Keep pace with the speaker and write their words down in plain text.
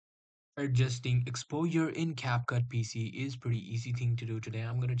Adjusting exposure in CapCut PC is pretty easy thing to do. Today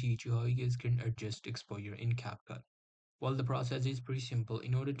I'm going to teach you how you guys can adjust exposure in CapCut. Well, the process is pretty simple.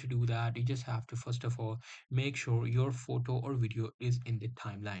 In order to do that, you just have to first of all make sure your photo or video is in the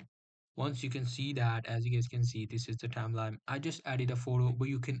timeline. Once you can see that, as you guys can see, this is the timeline. I just added a photo, but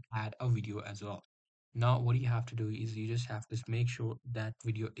you can add a video as well. Now, what you have to do is you just have to make sure that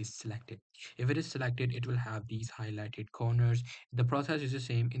video is selected. If it is selected, it will have these highlighted corners. The process is the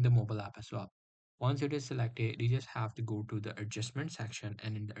same in the mobile app as well. Once it is selected, you just have to go to the adjustment section,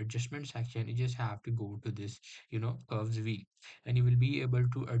 and in the adjustment section, you just have to go to this, curves V, and you will be able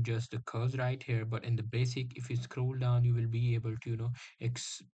to adjust the curves right here. But in the basic, if you scroll down, you will be able to,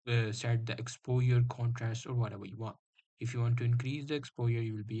 set the exposure, contrast, or whatever you want. If you want to increase the exposure,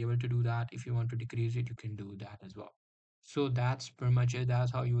 you will be able to do that. If you want to decrease it, you can do that as well. So that's pretty much it.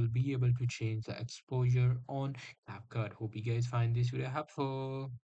 That's how you will be able to change the exposure on CapCut. Hope you guys find this video helpful.